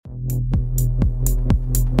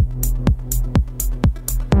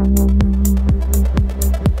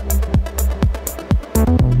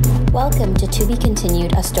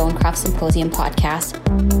a Stonecraft Symposium podcast.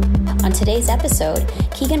 On today's episode,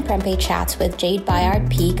 Keegan Prempeh chats with Jade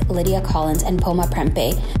Bayard Peak, Lydia Collins, and Poma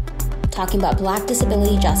Prempeh, talking about Black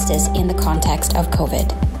disability justice in the context of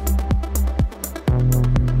COVID.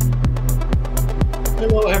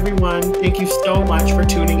 Hello, everyone. Thank you so much for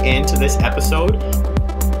tuning in to this episode.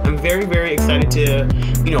 I'm very, very excited to,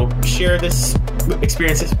 share this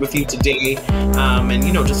experiences with you today,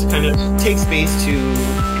 and just kind of take space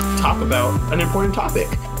to talk about an important topic.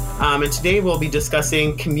 And today we'll be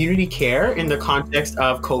discussing community care in the context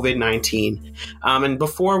of COVID-19. And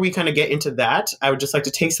before we kind of get into that, I would just like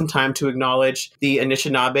to take some time to acknowledge the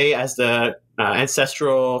Anishinaabe as the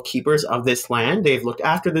ancestral keepers of this land. They've looked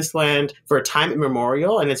after this land for a time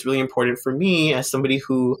immemorial, and it's really important for me as somebody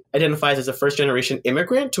who identifies as a first-generation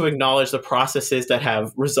immigrant to acknowledge the processes that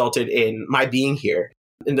have resulted in my being here.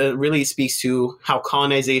 And that really speaks to how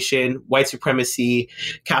colonization, white supremacy,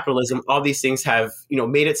 capitalism, all these things have,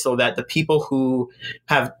 made it so that the people who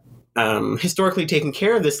have historically taken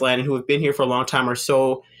care of this land and who have been here for a long time are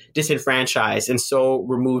so disenfranchised and so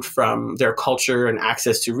removed from their culture and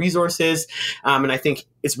access to resources. And I think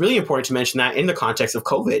it's really important to mention that in the context of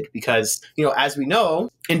COVID, because, as we know,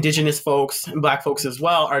 Indigenous folks and Black folks as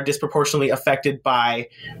well are disproportionately affected by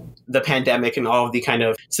the pandemic and all of the kind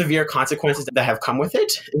of severe consequences that have come with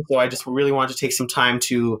it. And so I just really want to take some time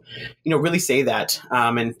to, really say that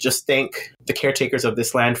and just thank the caretakers of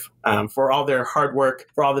this land for all their hard work,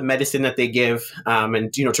 for all the medicine that they give,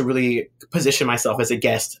 and, to really position myself as a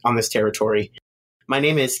guest on this territory. My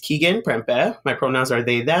name is Keegan Prempeh. My pronouns are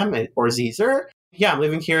they, them, or Zer. Yeah, I'm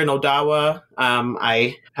living here in Odawa.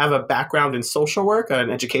 I have a background in social work, an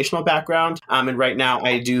educational background. And right now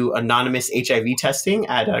I do anonymous HIV testing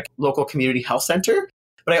at a local community health center.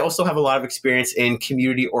 But I also have a lot of experience in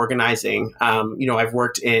community organizing. I've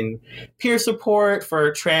worked in peer support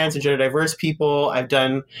for trans and gender diverse people. I've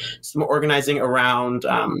done some organizing around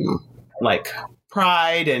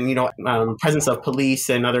Pride and, presence of police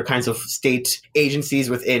and other kinds of state agencies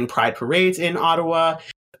within Pride parades in Ottawa.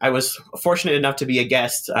 I was fortunate enough to be a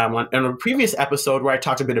guest on a previous episode where I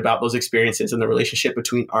talked a bit about those experiences and the relationship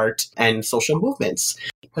between art and social movements.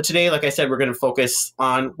 But today, like I said, we're going to focus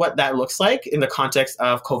on what that looks like in the context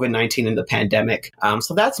of COVID-19 and the pandemic.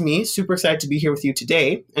 So that's me. Super excited to be here with you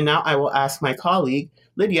today. And now I will ask my colleague,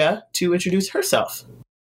 Lydia, to introduce herself.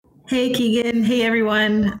 Hey, Keegan. Hey,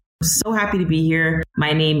 everyone. So happy to be here.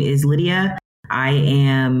 My name is Lydia. I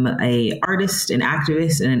am an artist, an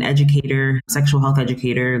activist, and an educator, sexual health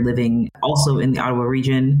educator, living also in the Ottawa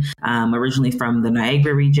region, originally from the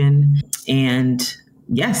Niagara region. And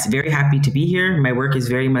yes, very happy to be here. My work is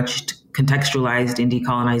very much contextualized in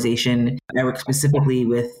decolonization. I work specifically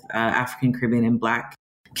with African, Caribbean, and Black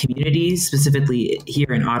communities, specifically here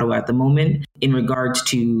in Ottawa at the moment, in regards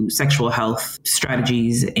to sexual health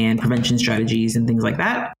strategies and prevention strategies and things like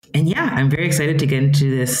that. And yeah, I'm very excited to get into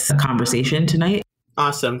this conversation tonight.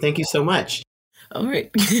 Awesome. Thank you so much. All right.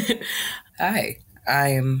 Hi, I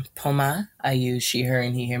am Poma. I use she, her,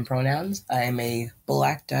 and he, him pronouns. I am a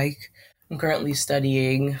Black dyke. I'm currently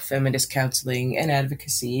studying feminist counseling and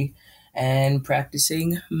advocacy and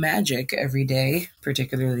practicing magic every day,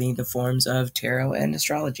 particularly the forms of tarot and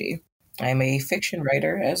astrology. I'm a fiction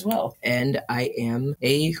writer as well, and I am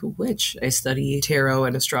a witch. I study tarot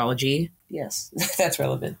and astrology. Yes, that's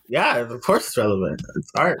relevant. Yeah, of course it's relevant.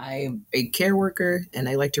 It's art. I'm a care worker, and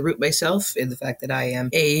I like to root myself in the fact that I am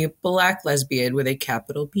a Black lesbian with a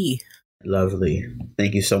capital B. Lovely.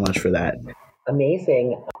 Thank you so much for that.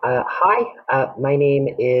 Amazing. Hi, my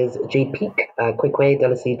name is Jade Peak, Kwikwe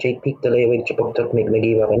Delasi Jade Peak Delewig Chipuktuk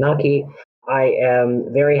Migmigi Wabanaki. I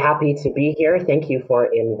am very happy to be here. Thank you for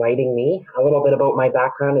inviting me. A little bit about my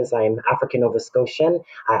background is I'm African Nova Scotian,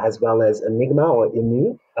 as well as a Mi'kmaq or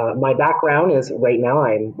Innu. My background is right now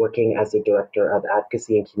I'm working as the Director of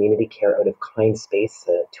Advocacy and Community Care out of Kind Space,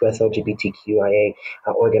 a 2S LGBTQIA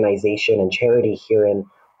organization and charity here in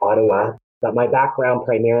Ottawa. But my background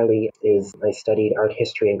primarily is I studied art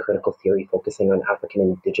history and critical theory, focusing on African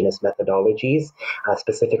Indigenous methodologies,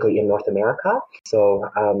 specifically in North America. So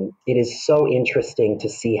it is so interesting to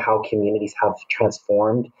see how communities have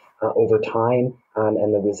transformed over time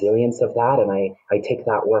and the resilience of that. And I take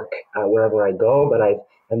that work wherever I go, but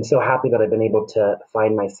I'm so happy that I've been able to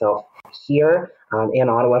find myself here in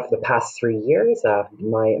Ottawa for the past 3 years.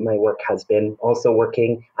 My work has been also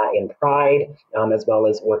working in Pride, as well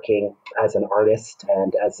as working as an artist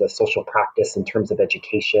and as a social practice in terms of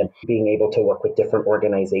education, being able to work with different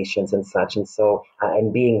organizations and such. And so,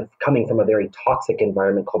 coming from a very toxic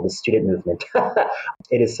environment called the student movement,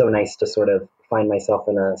 it is so nice to sort of find myself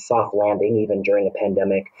in a soft landing, even during a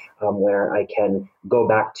pandemic, where I can go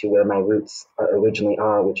back to where my roots originally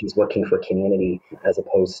are, which is working for community as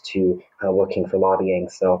opposed to working for lobbying.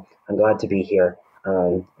 So I'm glad to be here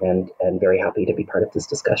and very happy to be part of this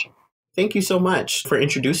discussion. Thank you so much for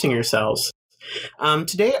introducing yourselves.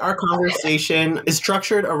 Today, our conversation is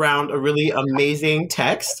structured around a really amazing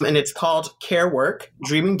text, and it's called Care Work,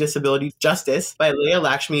 Dreaming Disability Justice by Leah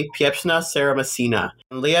Lakshmi Piepzna Saramasina.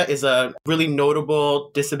 Leah is a really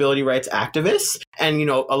notable disability rights activist, and,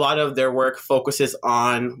 a lot of their work focuses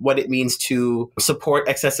on what it means to support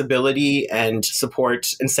accessibility and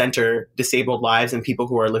support and center disabled lives and people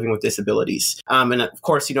who are living with disabilities. And of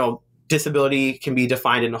course, disability can be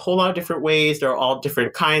defined in a whole lot of different ways. There are all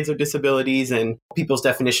different kinds of disabilities, and people's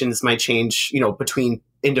definitions might change, between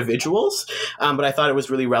individuals. But I thought it was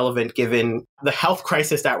really relevant given the health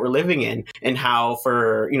crisis that we're living in and how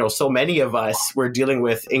for, so many of us, we're dealing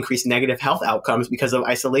with increased negative health outcomes because of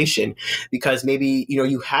isolation, because maybe,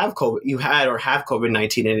 you have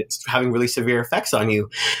COVID-19 and it's having really severe effects on you.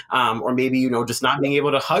 Or maybe, just not being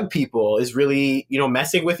able to hug people is really,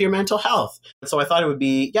 messing with your mental health. And so I thought it would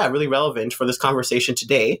be, really relevant for this conversation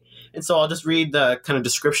today. And so I'll just read the kind of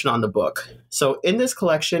description on the book. So in this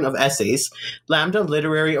collection of essays, Lambda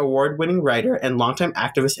Literary Award-winning writer and longtime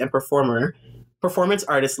activist and performance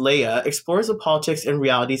artist Leah explores the politics and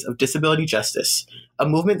realities of disability justice, a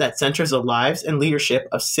movement that centers the lives and leadership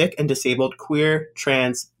of sick and disabled queer,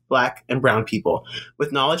 trans, Black, and brown people,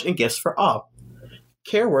 with knowledge and gifts for all.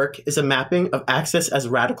 Care Work is a mapping of access as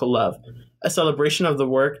radical love, a celebration of the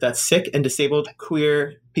work that sick and disabled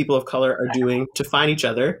queer people of color are doing to find each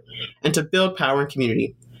other and to build power and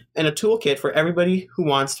community, and a toolkit for everybody who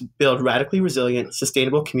wants to build radically resilient,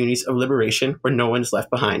 sustainable communities of liberation where no one is left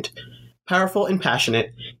behind. Powerful and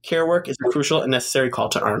passionate, Care Work is a crucial and necessary call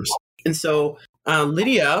to arms. And so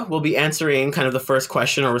Lydia will be answering kind of the first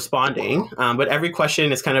question or responding, but every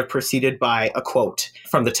question is kind of preceded by a quote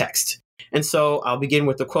from the text. And so I'll begin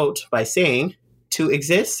with the quote by saying, "To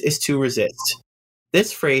exist is to resist."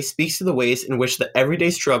 This phrase speaks to the ways in which the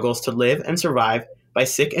everyday struggles to live and survive by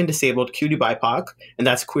sick and disabled QT/BIPOC, and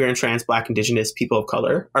that's queer and trans, Black, Indigenous people of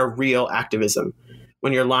color, are real activism.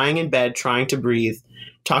 When you're lying in bed trying to breathe,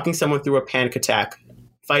 talking someone through a panic attack,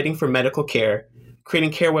 fighting for medical care,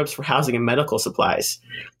 creating care webs for housing and medical supplies,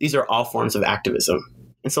 these are all forms of activism.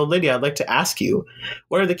 And so, Lydia, I'd like to ask you,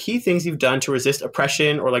 what are the key things you've done to resist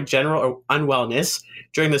oppression or general unwellness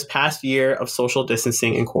during this past year of social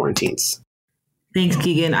distancing and quarantines? Thanks,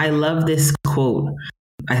 Keegan. I love this quote.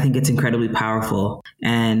 I think it's incredibly powerful.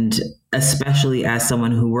 And especially as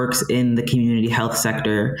someone who works in the community health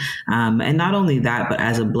sector, and not only that, but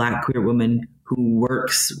as a Black queer woman who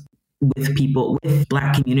works with people, with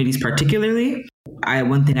Black communities particularly,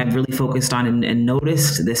 one thing I've really focused on and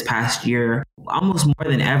noticed this past year, almost more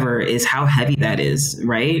than ever, is how heavy that is,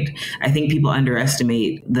 right? I think people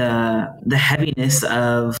underestimate the heaviness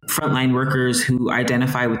of frontline workers who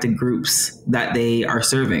identify with the groups that they are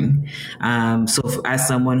serving. So as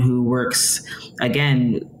someone who works,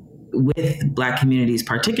 again, with Black communities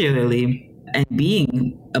particularly, and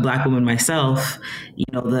being a Black woman myself,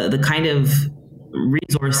 the kind of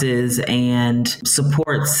resources and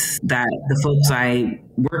supports that the folks I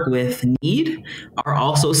work with need are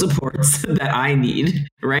also supports that I need,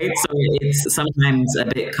 right? So it's sometimes a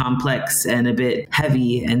bit complex and a bit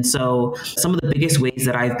heavy. And so some of the biggest ways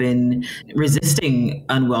that I've been resisting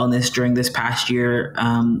unwellness during this past year,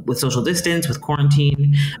 with social distance, with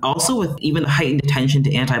quarantine, also with even the heightened attention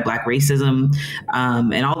to anti-Black racism,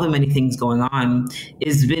 and all the many things going on,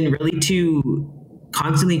 has been really to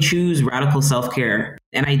constantly choose radical self-care.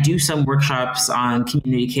 And I do some workshops on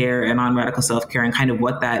community care and on radical self-care and kind of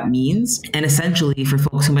what that means. And essentially, for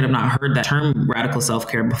folks who might have not heard that term radical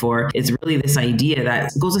self-care before, it's really this idea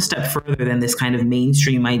that goes a step further than this kind of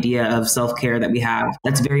mainstream idea of self-care that we have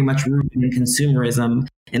that's very much rooted in consumerism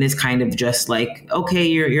and is kind of just like, okay,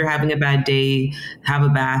 you're having a bad day, have a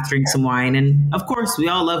bath, drink some wine. And of course, we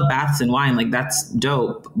all love baths and wine, like that's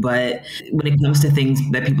dope. But when it comes to things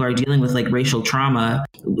that people are dealing with, like racial trauma,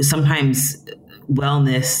 sometimes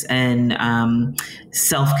wellness and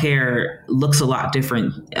self-care looks a lot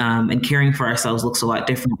different, and caring for ourselves looks a lot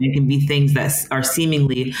different. It can be things that are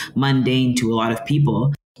seemingly mundane to a lot of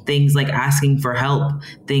people. Things like asking for help,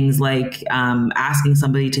 things like asking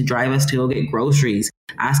somebody to drive us to go get groceries,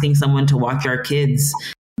 asking someone to watch our kids.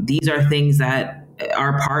 These are things that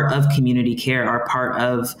are part of community care, are part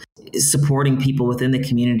of supporting people within the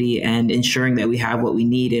community and ensuring that we have what we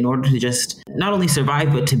need in order to just not only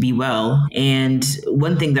survive, but to be well. And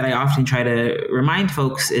one thing that I often try to remind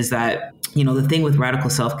folks is that the thing with radical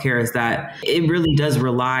self-care is that it really does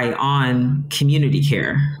rely on community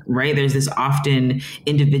care, right? There's this often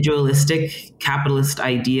individualistic capitalist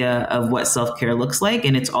idea of what self-care looks like,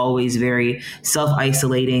 and it's always very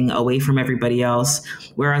self-isolating, away from everybody else.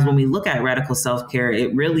 Whereas when we look at radical self-care,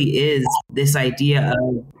 it really is this idea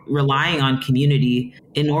of relying on community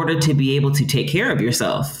in order to be able to take care of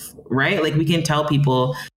yourself, right? Like we can tell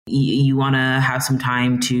people you want to have some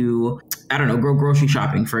time to, I don't know, go grocery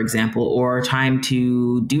shopping, for example, or time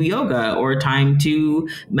to do yoga, or time to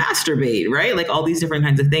masturbate, right? Like all these different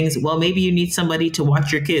kinds of things. Well, maybe you need somebody to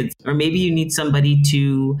watch your kids, or maybe you need somebody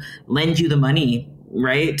to lend you the money,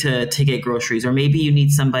 right, to get groceries, or maybe you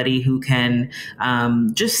need somebody who can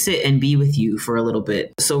just sit and be with you for a little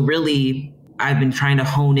bit. So really, I've been trying to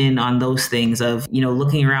hone in on those things of,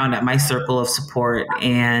 looking around at my circle of support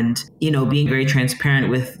and, being very transparent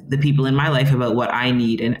with the people in my life about what I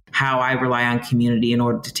need and how I rely on community in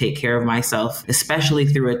order to take care of myself, especially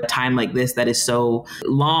through a time like this that is so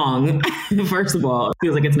long. First of all, it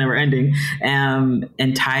feels like it's never ending,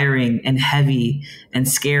 and tiring and heavy and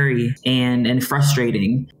scary and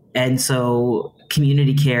frustrating. And so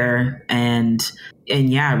community care and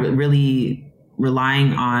really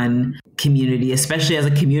relying on community, especially as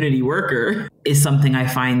a community worker, is something I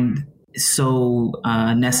find so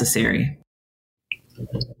necessary.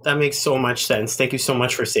 That makes so much sense. Thank you so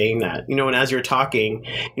much for saying that. And as you're talking,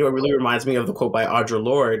 it really reminds me of the quote by Audre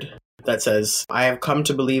Lorde that says, "I have come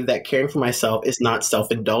to believe that caring for myself is not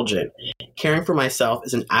self-indulgent. Caring for myself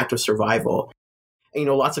is an act of survival." And,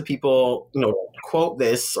 lots of people, quote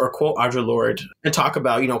this or quote Audre Lorde and talk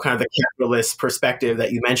about, kind of the capitalist perspective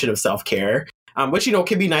that you mentioned of self-care. Which,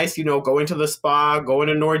 can be nice, going to the spa, going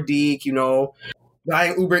to Nordique,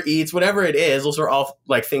 buying Uber Eats, whatever it is. Those are all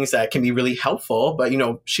like things that can be really helpful. But,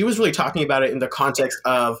 she was really talking about it in the context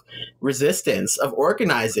of resistance, of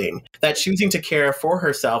organizing, that choosing to care for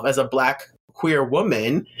herself as a Black queer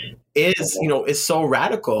woman is so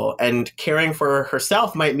radical, and caring for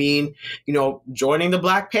herself might mean, joining the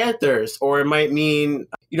Black Panthers, or it might mean,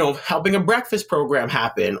 helping a breakfast program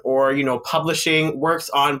happen, or, publishing works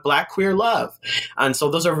on Black queer love. And so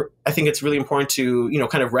I think it's really important to,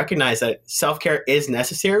 kind of recognize that self-care is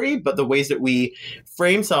necessary, but the ways that we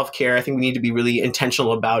frame self-care, I think we need to be really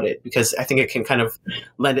intentional about it, because I think it can kind of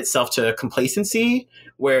lend itself to complacency,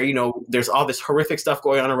 where, there's all this horrific stuff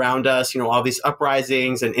going on around us, all these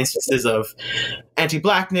uprisings and instances of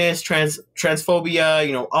anti-Blackness,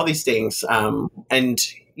 transphobia, all these things. And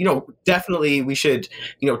definitely we should,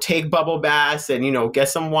 take bubble baths and, get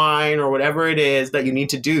some wine or whatever it is that you need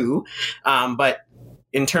to do. But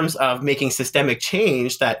in terms of making systemic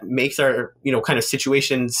change that makes our, kind of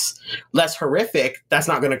situations less horrific, that's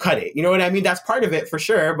not going to cut it. You know what I mean? That's part of it for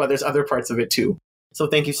sure, but there's other parts of it too. So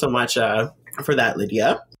thank you so much for that,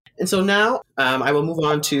 Lydia. And so now I will move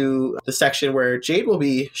on to the section where Jade will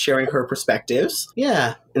be sharing her perspectives.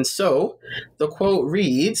 Yeah. And so the quote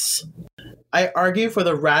reads, "I argue for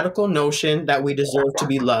the radical notion that we deserve to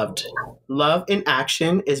be loved. Love in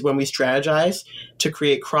action is when we strategize to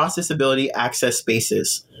create cross-disability access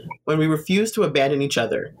spaces, when we refuse to abandon each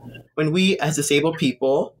other, when we, as disabled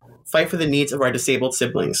people, fight for the needs of our disabled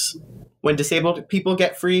siblings. When disabled people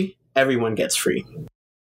get free, everyone gets free."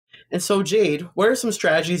 And so, Jade, what are some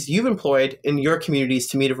strategies you've employed in your communities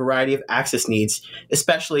to meet a variety of access needs,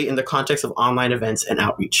 especially in the context of online events and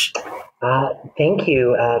outreach? Thank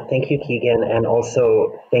you. Thank you, Keegan. And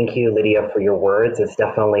also thank you, Lydia, for your words. It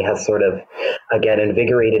definitely has sort of, again,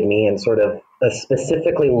 invigorated me and sort of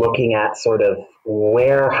specifically looking at sort of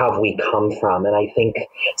where have we come from. And I think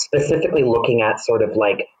specifically looking at sort of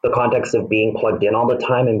like the context of being plugged in all the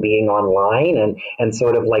time and being online and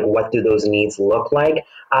sort of like what do those needs look like.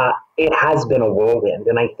 It has been a whirlwind.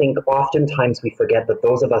 And I think oftentimes we forget that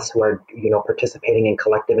those of us who are, participating in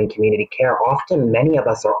collective and community care, often many of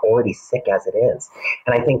us are already sick as it is.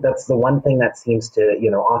 And I think that's the one thing that seems to,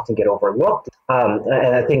 often get overlooked.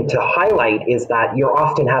 And I think to highlight is that you're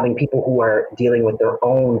often having people who are dealing with their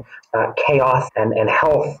own chaos and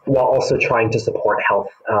health while also trying to support health.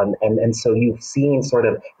 And so you've seen sort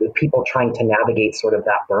of people trying to navigate sort of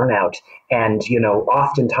that burnout. And,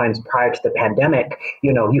 oftentimes prior to the pandemic,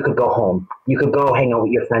 you could go home, you could go hang out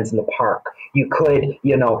with your friends in the park. You could,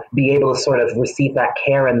 be able to sort of receive that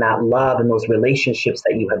care and that love and those relationships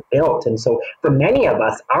that you have built. And so for many of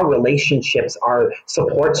us, our relationships are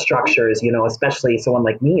support structures, especially someone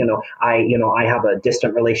like me, I have a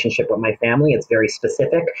distant relationship with my family. It's very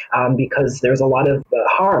specific because there's a lot of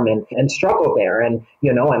harm and struggle there. And,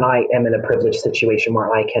 and I am in a privileged situation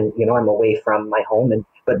where I can, I'm away from my home and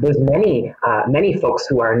but there's many folks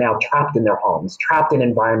who are now trapped in their homes, trapped in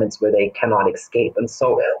environments where they cannot escape. And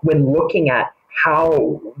so when looking at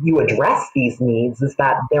how you address these needs, is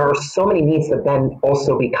that there are so many needs that then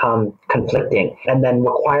also become conflicting, and then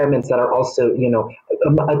requirements that are also,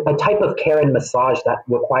 a type of care and massage that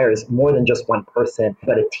requires more than just one person,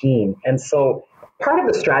 but a team. And so part of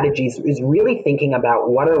the strategies is really thinking about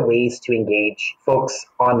what are ways to engage folks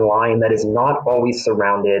online that is not always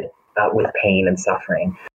surrounded with pain and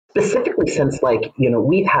suffering. Specifically, since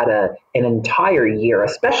we've had an entire year,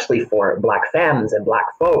 especially for Black femmes and Black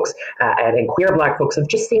folks and queer Black folks, of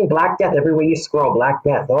just seeing Black death everywhere you scroll. Black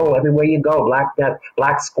death, everywhere you go, Black death,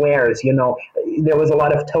 Black squares. There was a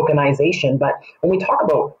lot of tokenization. But when we talk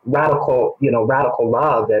about radical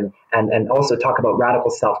love and also talk about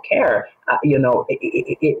radical self-care,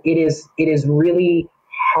 it is really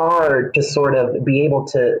hard to sort of be able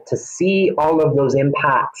to see all of those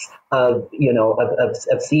impacts of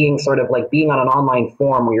seeing sort of like being on an online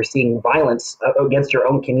forum where you're seeing violence against your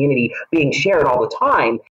own community being shared all the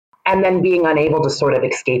time, and then being unable to sort of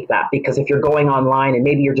escape that. Because if you're going online and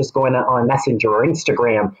maybe you're just going on Messenger or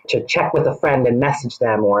Instagram to check with a friend and message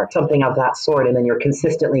them or something of that sort, and then you're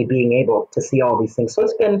consistently being able to see all these things. So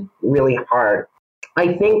it's been really hard.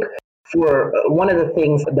 I think for one of the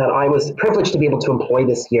things that I was privileged to be able to employ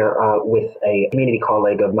this year with a community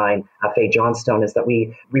colleague of mine, Faye Johnstone, is that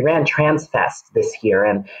we ran TransFest this year.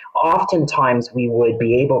 And oftentimes we would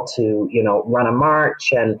be able to, run a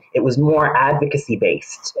march, and it was more advocacy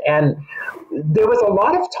based. And there was a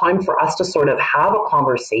lot of time for us to sort of have a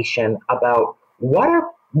conversation about what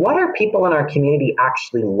are people in our community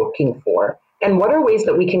actually looking for? And what are ways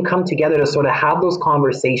that we can come together to sort of have those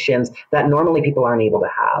conversations that normally people aren't able to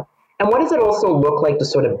have? And what does it also look like to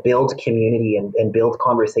sort of build community and build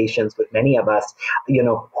conversations with many of us,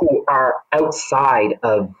 who are outside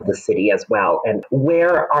of the city as well? And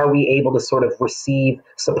where are we able to sort of receive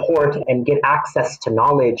support and get access to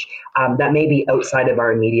knowledge that may be outside of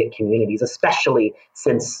our immediate communities, especially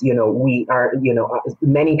since,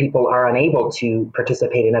 many people are unable to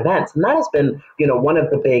participate in events. And that has been, one of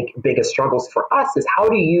the biggest struggles for us is how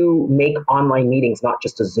do you make online meetings not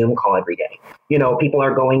just a Zoom call every day? People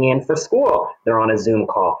are going in for school, they're on a Zoom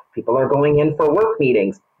call. People are going in for work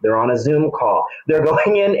meetings, they're on a Zoom call. They're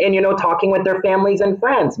going in and, talking with their families and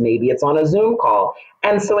friends. Maybe it's on a Zoom call.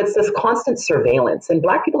 And so it's this constant surveillance, and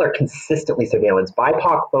Black people are consistently surveilled.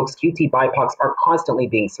 BIPOC folks, QT BIPOCs are constantly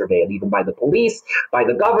being surveilled, even by the police, by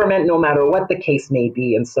the government, no matter what the case may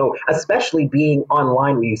be. And so especially being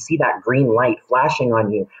online where you see that green light flashing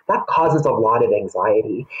on you, that causes a lot of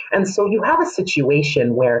anxiety. And so you have a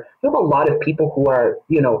situation where you have a lot of people who are,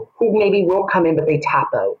 who maybe will come in, but they tap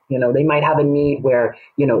out. They might have a need where,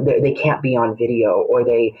 they can't be on video, or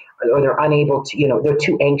they're unable to, they're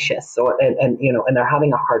too anxious, and they're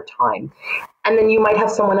having a hard time. And then you might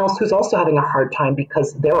have someone else who's also having a hard time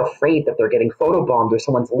because they're afraid that they're getting photobombed or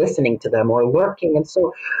someone's listening to them or lurking. And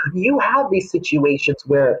so you have these situations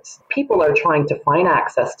where people are trying to find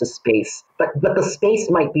access to space, but the space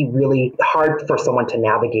might be really hard for someone to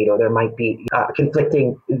navigate, or there might be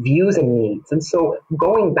conflicting views and needs. And so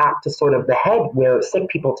going back to sort of the head where sick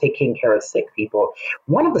people taking care of sick people,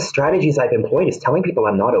 one of the strategies I've employed is telling people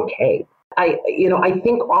I'm not okay. I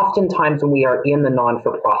think oftentimes when we are in the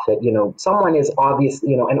non-for-profit, someone is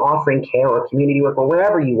obviously, and offering care or community work or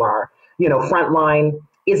wherever you are, frontline,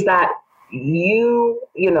 is that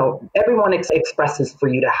everyone expresses for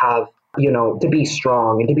you to have, to be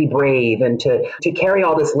strong and to be brave and to carry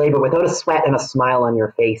all this labor without a sweat and a smile on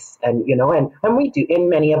your face. And, and we do, and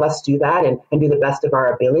many of us do that and do the best of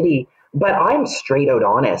our ability. But I'm straight out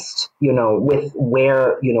honest, with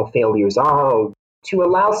where, failures are, to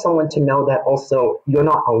allow someone to know that also you're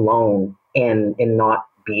not alone in not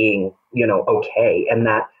being, okay. And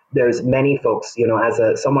that there's many folks,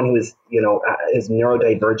 as someone who is, is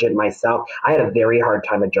neurodivergent myself, I had a very hard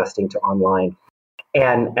time adjusting to online.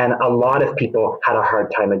 And a lot of people had a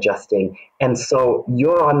hard time adjusting. And so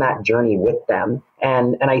you're on that journey with them.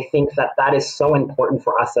 And I think that is so important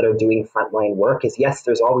for us that are doing frontline work is, yes,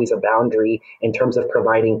 there's always a boundary in terms of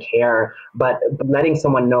providing care, but letting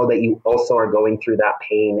someone know that you also are going through that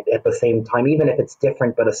pain at the same time, even if it's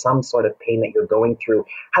different, but some sort of pain that you're going through,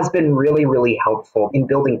 has been really, really helpful in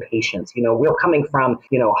building patience. We're coming from,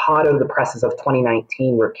 hot out of the presses of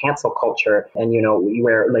 2019, where cancel culture and,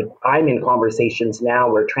 where I'm in conversations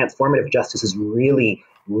now where transformative justice is really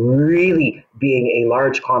being a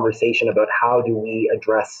large conversation about how do we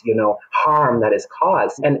address, harm that is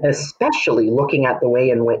caused. And especially looking at the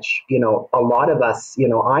way in which, a lot of us,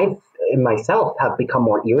 I myself have become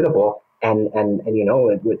more irritable and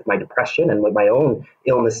with my depression and with my own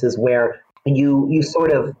illnesses, where you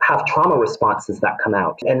sort of have trauma responses that come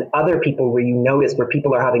out, and other people where you notice where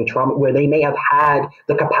people are having trauma, where they may have had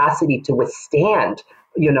the capacity to withstand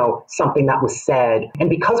something that was said. And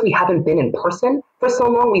because we haven't been in person for so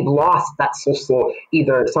long, we've lost that social,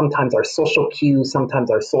 either sometimes our social cues,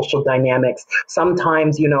 sometimes our social dynamics.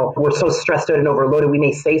 Sometimes, we're so stressed out and overloaded, we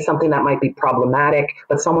may say something that might be problematic,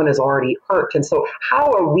 but someone is already hurt. And so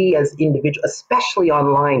how are we as individuals, especially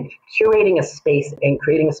online, curating a space and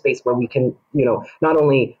creating a space where we can, not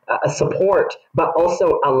only support, but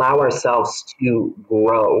also allow ourselves to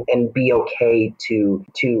grow and be okay to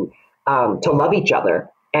love each other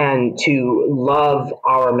and to love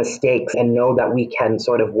our mistakes and know that we can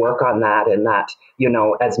sort of work on that, and that,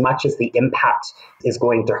 as much as the impact is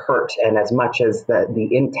going to hurt and as much as the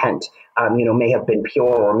intent, may have been pure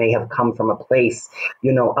or may have come from a place,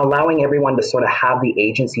 allowing everyone to sort of have the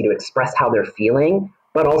agency to express how they're feeling,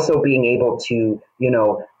 but also being able to,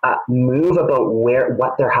 move about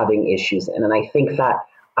what they're having issues in. And I think that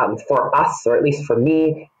for us, or at least for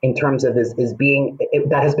me, in terms of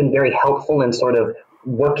that has been very helpful in sort of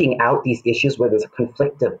working out these issues where there's a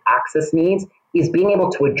conflict of access needs, is being able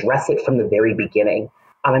to address it from the very beginning.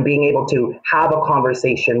 And being able to have a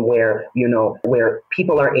conversation where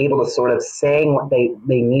people are able to sort of saying what they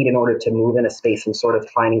need in order to move in a space and sort of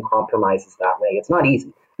finding compromises that way. It's not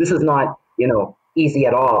easy. This is not, easy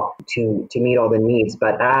at all to meet all the needs.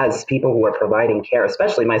 But as people who are providing care,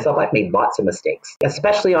 especially myself, I've made lots of mistakes,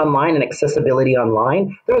 especially online and accessibility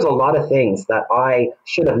online. There was a lot of things that I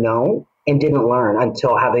should have known and didn't learn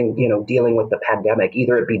until dealing with the pandemic,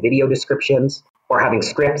 either it be video descriptions or having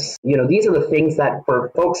scripts. These are the things that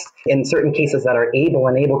for folks in certain cases that are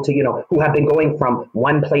able to, who have been going from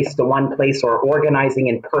one place to one place or organizing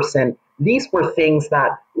in person, these were things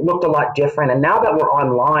that looked a lot different. And now that we're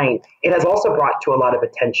online, it has also brought to a lot of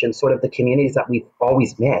attention sort of the communities that we've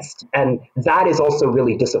always missed. And that is also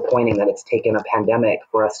really disappointing that it's taken a pandemic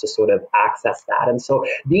for us to sort of access that. And so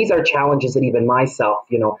these are challenges that even myself,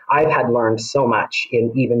 I've had learned so much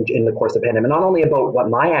even in the course of the pandemic, not only about what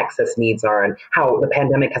my access needs are and how the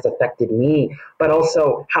pandemic has affected me, but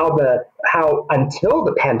also how until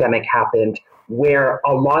the pandemic happened, where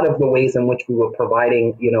a lot of the ways in which we were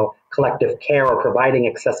providing, collective care or providing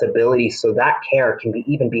accessibility so that care can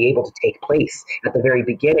even be able to take place at the very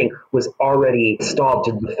beginning was already stalled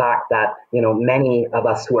due to the fact that, many of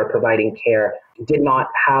us who are providing care did not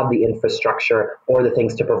have the infrastructure or the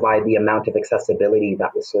things to provide the amount of accessibility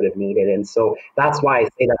that was sort of needed. And so that's why I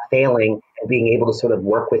say that failing and being able to sort of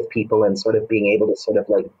work with people and sort of being able to sort of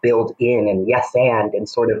like build in and and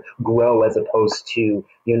sort of grow, as opposed to,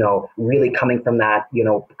 really coming from that,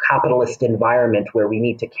 capitalist environment where we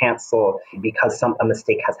need to cancel because a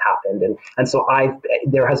mistake has happened. And so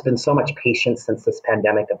there has been so much patience since this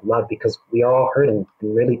pandemic of love, because we are all hurt and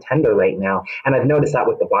really tender right now. And I've noticed that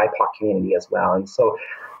with the BIPOC community as well. And so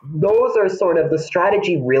those are sort of the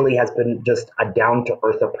strategy really has been just a down to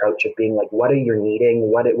earth approach of being like, what are you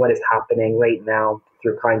needing? What is happening right now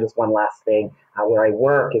through Kind? Just one last thing where I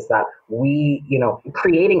work is that we,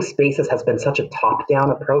 creating spaces has been such a top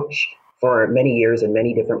down approach for many years in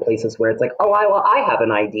many different places where it's like, I have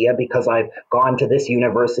an idea because I've gone to this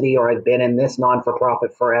university or I've been in this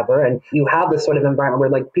non-for-profit forever. And you have this sort of environment where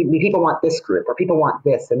like people want this group or people want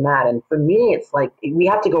this and that. And for me, it's like we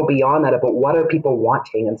have to go beyond that about what are people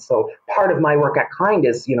wanting. And so part of my work at Kind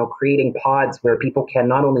is, creating pods where people can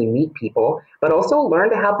not only meet people, but also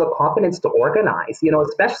learn to have the confidence to organize,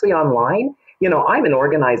 especially online. I'm an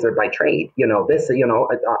organizer by trade.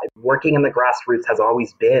 Working in the grassroots has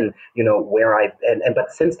always been, where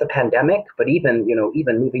but since the pandemic, but even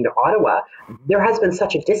moving to Ottawa, there has been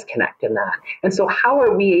such a disconnect in that. And so how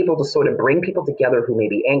are we able to sort of bring people together who may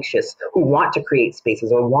be anxious, who want to create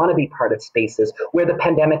spaces or want to be part of spaces where the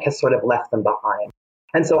pandemic has sort of left them behind?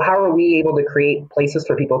 And so how are we able to create places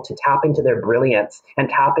for people to tap into their brilliance and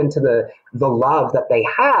tap into the love that they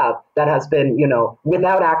have that has been,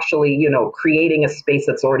 without actually, creating a space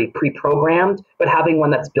that's already pre-programmed, but having one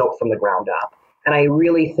that's built from the ground up? And I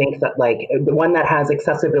really think that like the one that has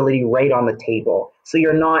accessibility right on the table. So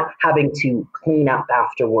you're not having to clean up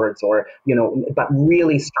afterwards or, but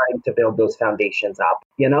really starting to build those foundations up,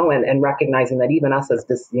 and recognizing that even us as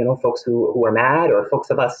this, folks who are mad or folks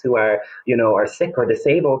of us who are, are sick or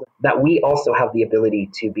disabled, that we also have the ability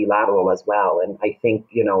to be lateral as well. And I think,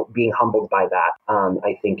 being humbled by that,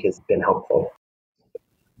 I think has been helpful.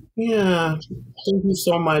 Yeah. Thank you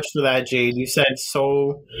so much for that, Jade. You said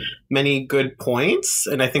so many good points.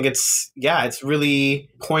 And I think it's really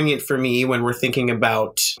poignant for me when we're thinking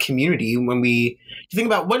about community, when we think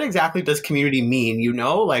about what exactly does community mean,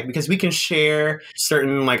 like, because we can share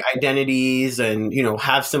certain like identities and,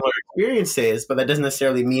 have similar experiences, but that doesn't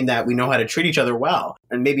necessarily mean that we know how to treat each other well.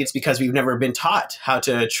 And maybe it's because we've never been taught how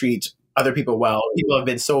to treat other people well. People have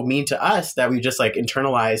been so mean to us that we just like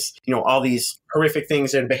internalize, all these horrific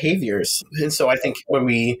things and behaviors. And so I think when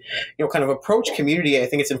we, kind of approach community, I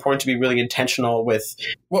think it's important to be really intentional with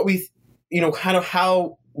what we,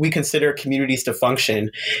 how we consider communities to function.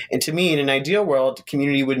 And to me, in an ideal world,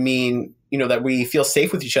 community would mean, that we feel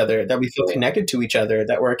safe with each other, that we feel connected to each other,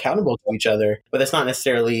 that we're accountable to each other. But that's not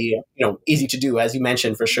necessarily, easy to do, as you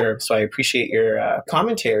mentioned, for sure. So I appreciate your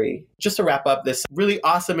commentary. Just to wrap up this really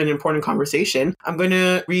awesome and important conversation, I'm going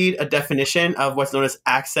to read a definition of what's known as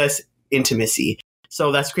access intimacy.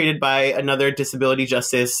 So that's created by another disability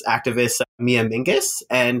justice activist, Mia Mingus.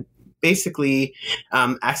 And basically,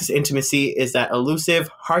 access intimacy is that elusive,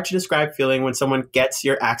 hard to describe feeling when someone gets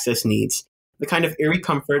your access needs. The kind of eerie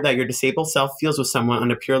comfort that your disabled self feels with someone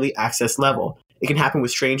on a purely access level. It can happen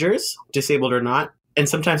with strangers, disabled or not, and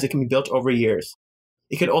sometimes it can be built over years.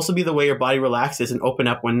 It could also be the way your body relaxes and open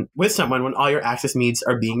up with someone when all your access needs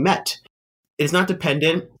are being met. It is not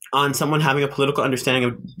dependent on someone having a political understanding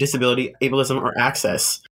of disability, ableism, or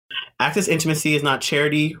access. Access intimacy is not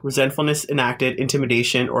charity, resentfulness enacted,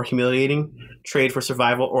 intimidation, or humiliating trade for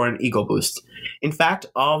survival or an ego boost. In fact,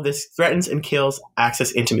 all of this threatens and kills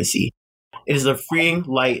access intimacy. It is a freeing,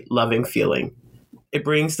 light, loving feeling. It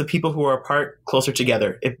brings the people who are apart closer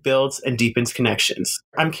together. It builds and deepens connections.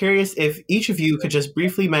 I'm curious if each of you could just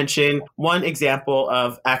briefly mention one example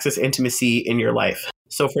of access intimacy in your life.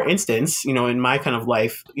 So for instance, in my kind of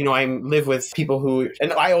life, I live with people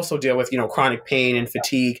and I also deal with, chronic pain and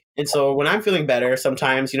fatigue. And so when I'm feeling better,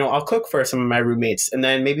 sometimes, I'll cook for some of my roommates and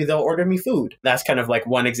then maybe they'll order me food. That's kind of like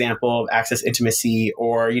one example of access intimacy.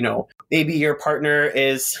 Or, maybe your partner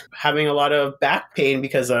is having a lot of back pain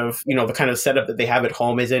because of, the kind of setup that they have at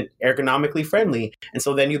home isn't ergonomically friendly. And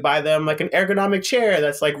so then you buy them like an ergonomic chair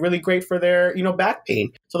that's like really great for their, back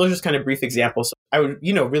pain. So those are just kind of brief examples. So I would,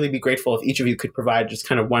 really be grateful if each of you could provide just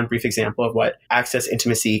kind of one brief example of what access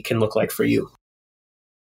intimacy can look like for you.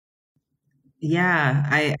 Yeah,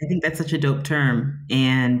 I think that's such a dope term.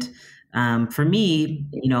 And for me,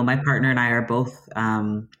 my partner and I are both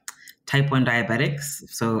type 1 diabetics.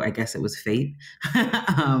 So I guess it was fate.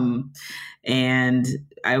 And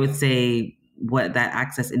I would say what that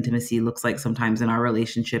access intimacy looks like sometimes in our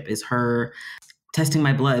relationship is her testing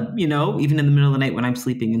my blood, even in the middle of the night when I'm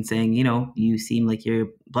sleeping and saying, you seem like your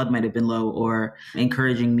blood might have been low, or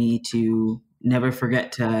encouraging me to never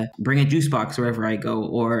forget to bring a juice box wherever I go,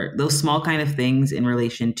 or those small kind of things in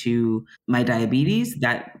relation to my diabetes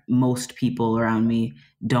that most people around me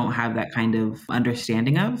don't have that kind of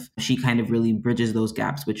understanding of. She kind of really bridges those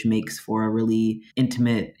gaps, which makes for a really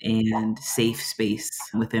intimate and safe space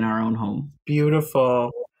within our own home.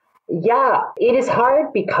 Beautiful. Yeah, it is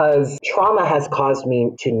hard because trauma has caused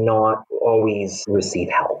me to not always receive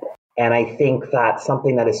help. And I think that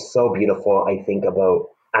something that is so beautiful, I think, about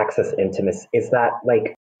access intimacy is that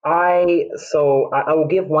I will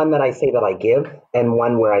give one that I say that I give and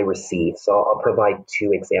one where I receive. So I'll provide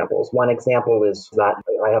two examples. One example is that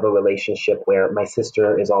I have a relationship where my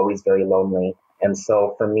sister is always very lonely. And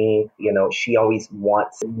so for me, she always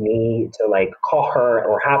wants me to call her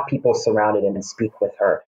or have people surrounded and speak with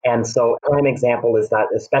her. And so a prime example is that,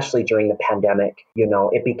 especially during the pandemic,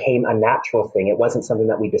 it became a natural thing. It wasn't something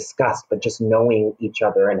that we discussed, but just knowing each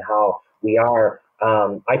other and how we are.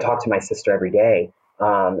 I talk to my sister every day,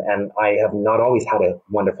 and I have not always had a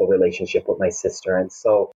wonderful relationship with my sister. And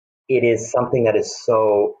so it is something that is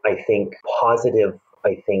so, I think, positive.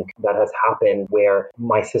 I think that has happened where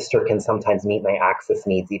my sister can sometimes meet my access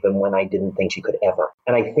needs even when I didn't think she could ever.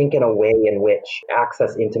 And I think in a way in which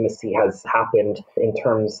access intimacy has happened in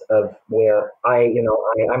terms of where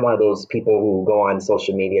I'm one of those people who go on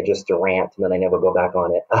social media just to rant and then I never go back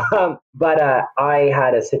on it. But I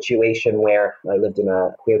had a situation where I lived in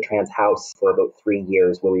a queer trans house for about 3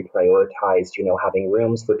 years where we prioritized, having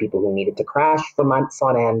rooms for people who needed to crash for months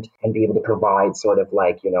on end and be able to provide sort of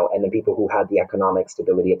and the people who had the economic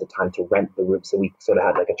stability at the time to rent the room. So we sort of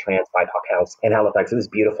had a trans BIPOC house in Halifax. It was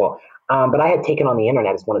beautiful. But I had taken on the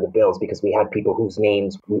internet as one of the bills because we had people whose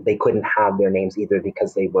names, they couldn't have their names either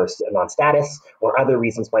because they were non-status or other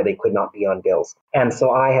reasons why they could not be on bills. And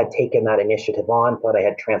so I had taken that initiative on, thought I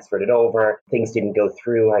had transferred it over. Things didn't go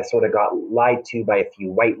through. I sort of got lied to by a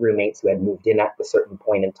few white roommates who had moved in at a certain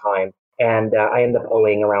point in time. And I ended up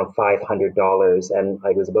owing around $500, and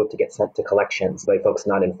I was about to get sent to collections by folks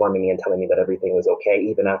not informing me and telling me that everything was okay,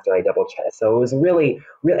 even after I double checked. So it was really,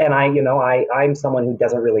 and I'm someone who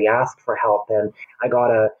doesn't really ask for help. And I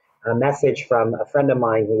got a message from a friend of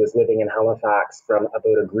mine who was living in Halifax from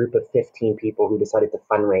about a group of 15 people who decided to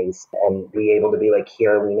fundraise and be able to be like,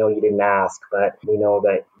 here, we know you didn't ask, but we know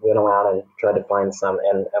that we went around and tried to find some,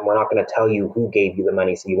 and we're not going to tell you who gave you the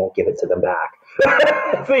money so you won't give it to them back.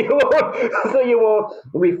 so you won't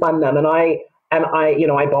refund them. And I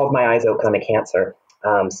bawled my eyes out because I'm a Cancer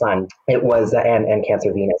sun. It was and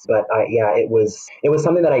Cancer Venus, but it was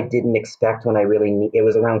something that I didn't expect when I really it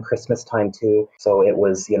was around Christmas time too. So it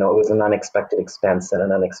was an unexpected expense and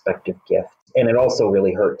an unexpected gift, and it also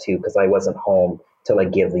really hurt too because I wasn't home to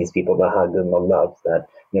like give these people the hug and the love that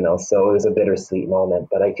So it was a bittersweet moment,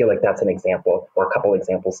 but I feel like that's an example or a couple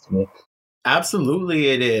examples to me. Absolutely,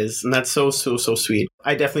 it is. And that's so sweet.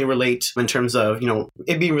 I definitely relate in terms of,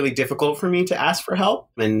 it being really difficult for me to ask for help.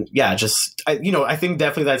 And yeah, I think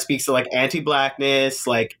definitely that speaks to like anti-Blackness,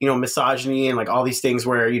 like, misogyny and like all these things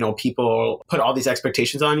where, people put all these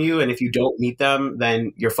expectations on you. And if you don't meet them,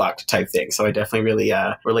 then you're fucked type thing. So I definitely really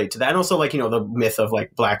relate to that. And also like, the myth of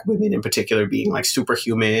like Black women in particular being like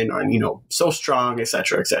superhuman or, so strong, et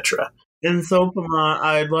cetera, et cetera. And so, Poma,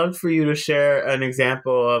 I'd love for you to share an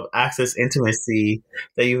example of access intimacy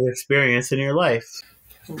that you've experienced in your life.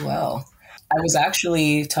 Well, I was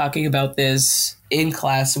actually talking about this in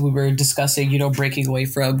class. We were discussing, breaking away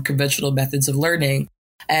from conventional methods of learning.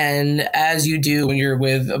 And as you do when you're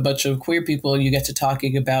with a bunch of queer people, you get to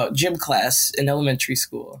talking about gym class in elementary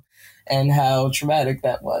school and how traumatic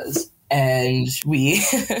that was. And we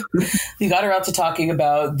got around to talking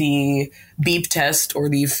about the BEEP test, or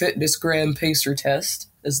the Fitness Gram Pacer test,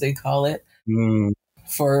 as they call it.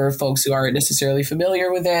 For folks who aren't necessarily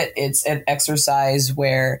familiar with it, it's an exercise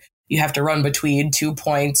where you have to run between 2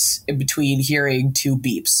 points in between hearing 2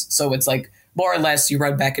 beeps. So it's like more or less you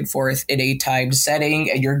run back and forth in a timed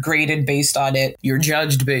setting, and you're graded based on it. You're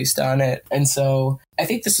judged based on it. And so I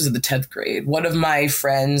think this was in the 10th grade. One of my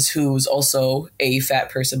friends, who's also a fat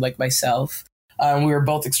person like myself, we were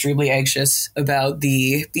both extremely anxious about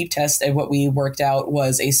the BEEP test, and what we worked out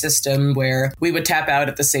was a system where we would tap out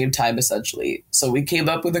at the same time, essentially. So we came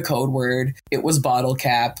up with a code word. It was bottle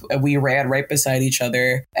cap, and we ran right beside each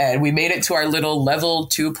other, and we made it to our little level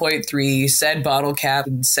 2.3, said bottle cap,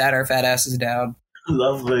 and sat our fat asses down.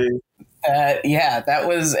 Lovely. That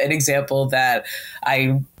was an example that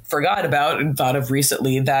I forgot about and thought of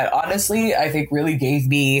recently that honestly I think really gave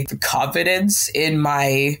me the confidence in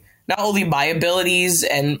not only my abilities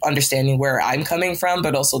and understanding where I'm coming from,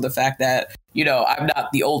 but also the fact that, I'm not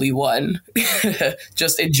the only one.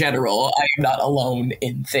 Just in general, I am not alone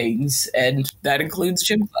in things, and that includes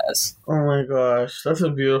gym class. Oh my gosh, that's a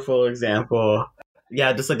beautiful example.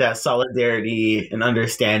 Yeah, just like that solidarity and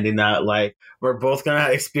understanding that like we're both gonna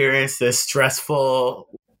experience this stressful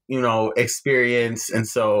experience, and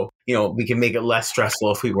so we can make it less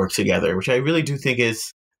stressful if we work together, which I really do think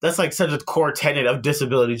that's like such a core tenet of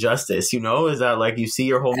disability justice, is that like you see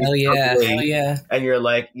your homie struggling and you're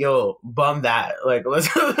like, yo, bum that, like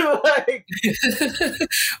let's like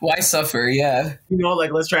why suffer?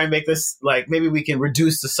 Like let's try and make this like maybe we can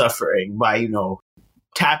reduce the suffering by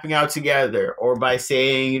tapping out together, or by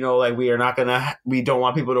saying like we don't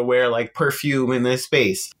want people to wear like perfume in this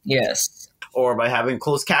space. Yes. Or by having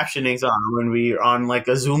closed captionings on when we're on like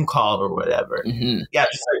a Zoom call or whatever. Mm-hmm. Yeah,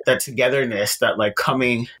 just like that togetherness, that like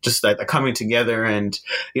coming together and,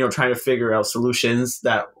 trying to figure out solutions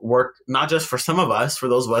that work, not just for some of us, for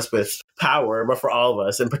those of us with power, but for all of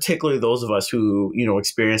us, and particularly those of us who,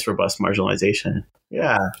 experience robust marginalization.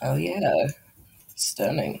 Yeah. Oh, yeah.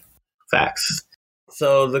 Stunning. Facts.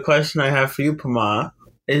 So the question I have for you, Poma,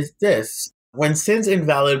 is this. When Sins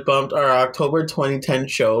Invalid bumped our October 2010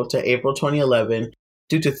 show to April 2011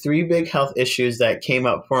 due to 3 big health issues that came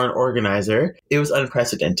up for an organizer, it was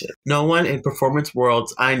unprecedented. No one in performance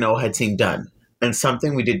worlds I know had seen done, and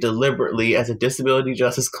something we did deliberately as a disability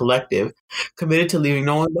justice collective, committed to leaving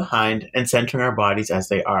no one behind and centering our bodies as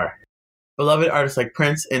they are. Beloved artists like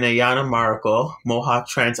Prince and Ayana Maracle, Mohawk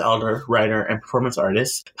trans elder, writer, and performance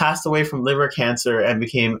artist, passed away from liver cancer and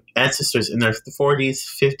became ancestors in their 40s,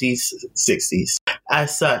 50s, 60s.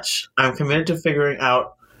 As such, I'm committed to figuring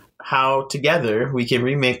out how together we can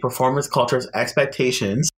remake performance culture's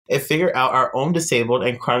expectations and figure out our own disabled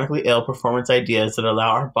and chronically ill performance ideas that allow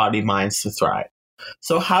our body minds to thrive.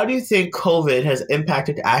 So how do you think COVID has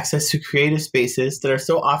impacted access to creative spaces that are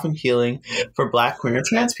so often healing for Black, queer, and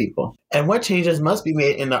trans people? And what changes must be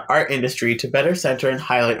made in the art industry to better center and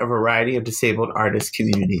highlight a variety of disabled artist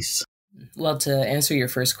communities? Well, to answer your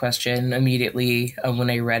first question, immediately when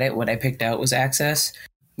I read it, what I picked out was access.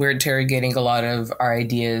 We're interrogating a lot of our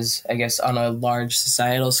ideas, I guess, on a large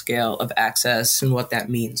societal scale of access and what that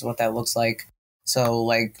means, what that looks like. So,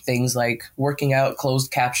 like, things like working out,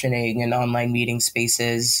 closed captioning, and online meeting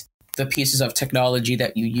spaces, the pieces of technology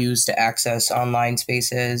that you use to access online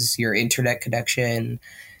spaces, your internet connection,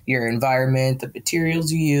 your environment, the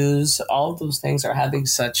materials you use, all of those things are having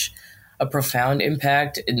such a profound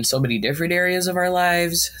impact in so many different areas of our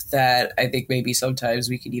lives that I think maybe sometimes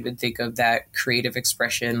we could even think of that creative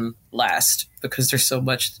expression last because there's so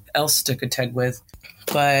much else to contend with.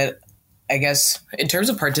 But I guess in terms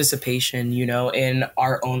of participation, you know, in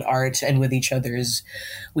our own art and with each other's,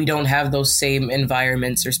 we don't have those same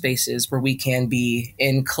environments or spaces where we can be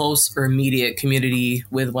in close or immediate community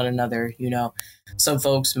with one another. You know, some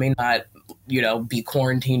folks may not, you know, be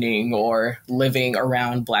quarantining or living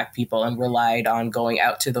around Black people and relied on going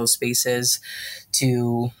out to those spaces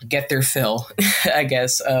to get their fill, I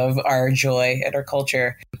guess, of our joy and our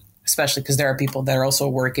culture. Especially because there are people that are also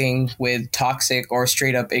working with toxic or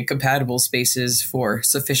straight up incompatible spaces for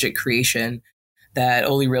sufficient creation that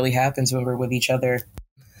only really happens when we're with each other.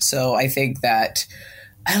 So I think that,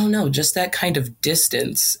 I don't know, just that kind of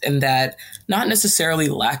distance and that not necessarily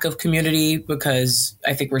lack of community, because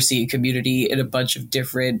I think we're seeing community in a bunch of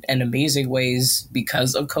different and amazing ways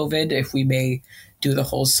because of COVID, if we may do the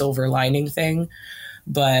whole silver lining thing,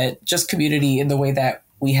 but just community in the way that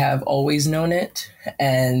we have always known it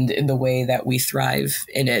and in the way that we thrive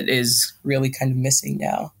in it is really kind of missing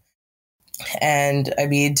now. And I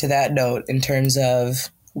mean, to that note, in terms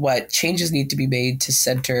of what changes need to be made to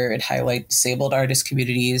center and highlight disabled artist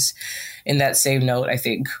communities, in that same note, I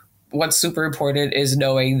think what's super important is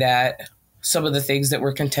knowing that some of the things that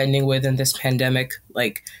we're contending with in this pandemic,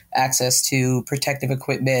 like access to protective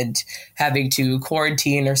equipment, having to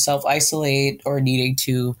quarantine or self-isolate, or needing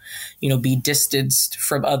to, you know, be distanced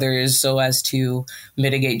from others so as to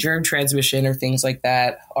mitigate germ transmission or things like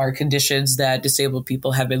that, are conditions that disabled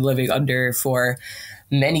people have been living under for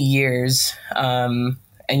many years. And,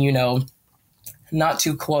 you know, not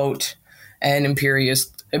to quote an imperialist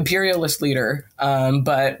leader,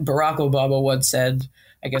 but Barack Obama once said,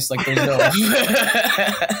 I guess, like,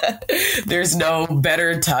 there's no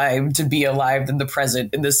better time to be alive than the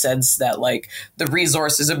present, in the sense that, like, the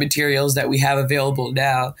resources and materials that we have available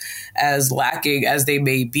now, as lacking as they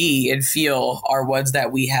may be and feel, are ones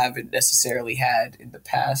that we haven't necessarily had in the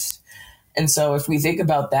past. And so if we think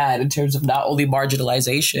about that in terms of not only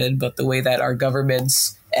marginalization, but the way that our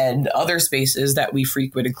governments and other spaces that we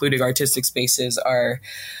frequent, including artistic spaces, are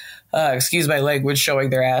excuse my language,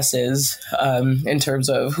 showing their asses in terms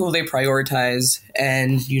of who they prioritize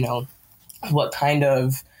and, you know, what kind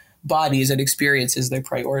of bodies and experiences they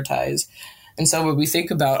prioritize. And so when we think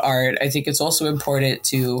about art, I think it's also important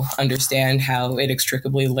to understand how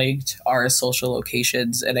inextricably linked our social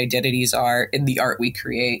locations and identities are in the art we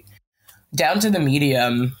create. Down to the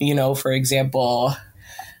medium, you know, for example,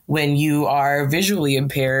 when you are visually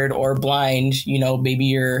impaired or blind, you know, maybe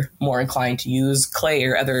you're more inclined to use clay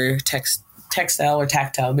or other textile or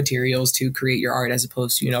tactile materials to create your art as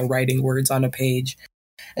opposed to, you know, writing words on a page.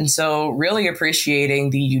 And so really appreciating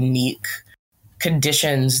the unique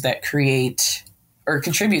conditions that create or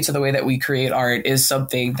contribute to the way that we create art is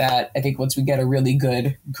something that I think once we get a really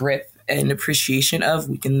good grip and appreciation of,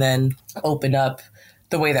 we can then open up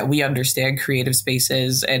the way that we understand creative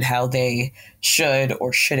spaces and how they should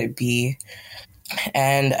or shouldn't be.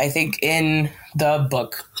 And I think in the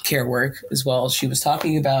book Care Work as well, she was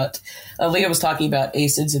talking about, Leah was talking about a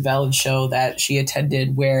Since Invalid show that she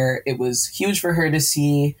attended where it was huge for her to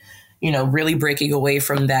see, you know, really breaking away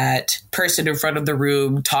from that person in front of the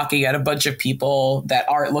room talking at a bunch of people that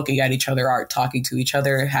aren't looking at each other, aren't talking to each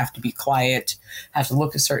other, have to be quiet, have to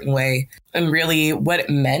look a certain way. And really what it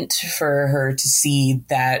meant for her to see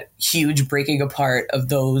that huge breaking apart of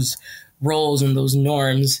those roles and those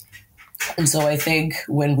norms. And so I think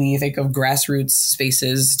when we think of grassroots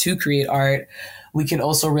spaces to create art, we can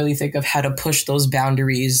also really think of how to push those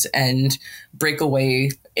boundaries and break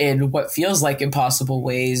away in what feels like impossible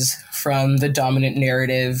ways from the dominant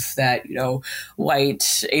narrative that, you know,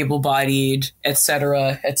 white, able-bodied, et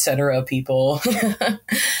cetera people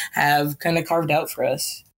have kind of carved out for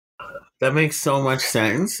us. That makes so much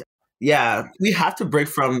sense. Yeah, we have to break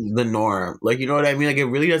from the norm. Like, you know what I mean? Like, it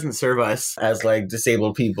really doesn't serve us as like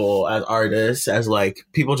disabled people, as artists, as like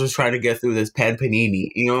people just trying to get through this pan panini.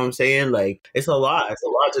 You know what I'm saying? Like, it's a lot. It's a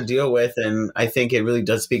lot to deal with. And I think it really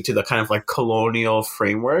does speak to the kind of like colonial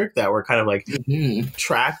framework that we're kind of like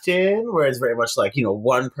trapped in, where it's very much like, you know,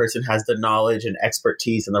 one person has the knowledge and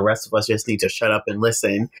expertise and the rest of us just need to shut up and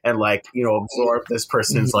listen and like, you know, absorb this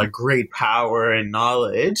person's like great power and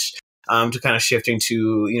knowledge. To kind of shifting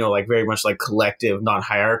to, you know, like very much like collective,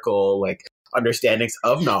 non-hierarchical, like understandings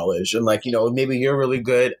of knowledge. And like, you know, maybe you're really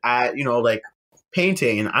good at, you know, like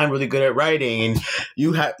painting and I'm really good at writing and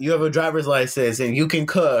you have a driver's license and you can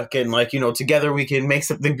cook and like, you know, together we can make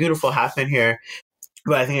something beautiful happen here.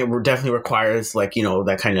 But I think it definitely requires like, you know,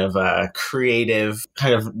 that kind of creative,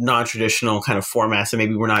 kind of non-traditional kind of formats that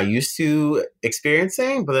maybe we're not used to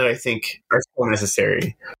experiencing, but that I think are so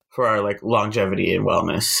necessary for our like longevity and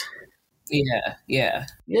wellness. Yeah.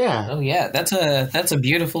 Oh yeah, that's a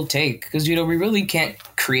beautiful take, because, you know, we really can't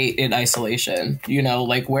create in isolation. You know,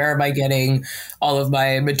 like, where am I getting all of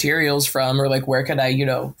my materials from, or like where can I, you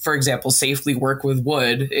know, for example, safely work with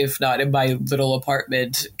wood if not in my little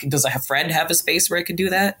apartment? Does a friend have a space where I can do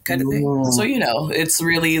that kind of thing? So, you know, it's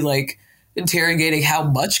really like interrogating how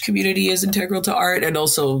much community is integral to art, and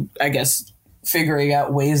also, I guess, figuring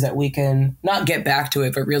out ways that we can not get back to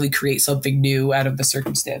it, but really create something new out of the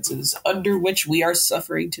circumstances under which we are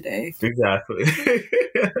suffering today. Exactly.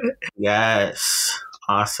 Yes.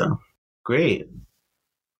 Awesome. Great.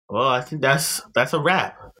 Well, I think that's a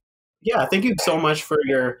wrap. Yeah, thank you so much for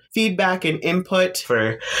your feedback and input,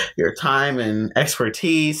 for your time and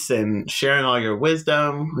expertise and sharing all your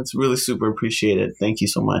wisdom. It's really super appreciated. Thank you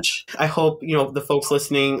so much. I hope, you know, the folks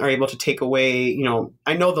listening are able to take away, you know,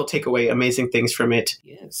 I know they'll take away amazing things from it.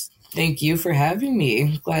 Yes. Thank you for having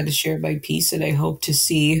me. Glad to share my piece, and I hope to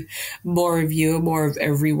see more of you, more of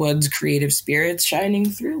everyone's creative spirits shining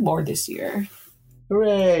through more this year.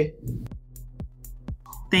 Hooray.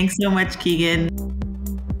 Thanks so much, Keegan.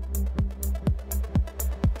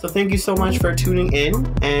 So thank you so much for tuning in,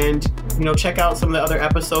 and, you know, check out some of the other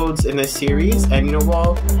episodes in this series, and, you know,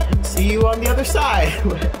 we'll see you on the other side.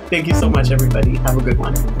 Thank you so much, everybody. Have a good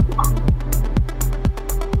one.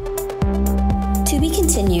 To Be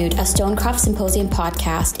Continued, a Stonecroft Symposium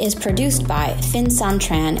podcast, is produced by Finn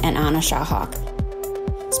Santran and Anna Shahak.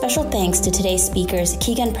 Special thanks to today's speakers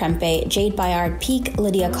Keegan Prempeh, Jade Bayard Peak,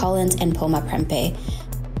 Lydia Collins, and Poma Prempeh.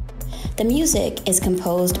 The music is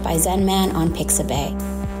composed by Zenman on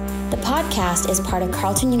Pixabay. The podcast is part of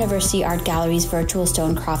Carleton University Art Gallery's virtual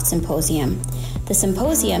Stonecroft Symposium. The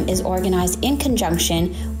symposium is organized in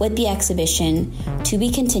conjunction with the exhibition To Be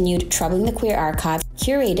Continued, Troubling the Queer Archive,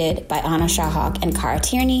 curated by Anna Shahak and Cara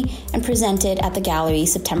Tierney, and presented at the gallery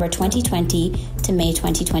September 2020 to May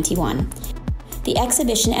 2021. The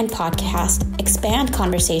exhibition and podcast expand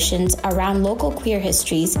conversations around local queer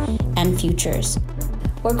histories and futures.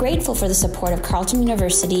 We're grateful for the support of Carleton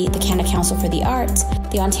University, the Canada Council for the Arts,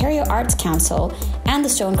 the Ontario Arts Council, and the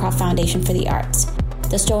Stonecroft Foundation for the Arts.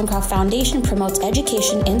 The Stonecroft Foundation promotes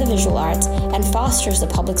education in the visual arts and fosters the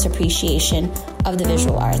public's appreciation of the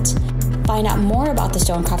visual arts. Find out more about the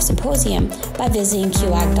Stonecroft Symposium by visiting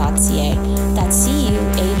qag.ca. That's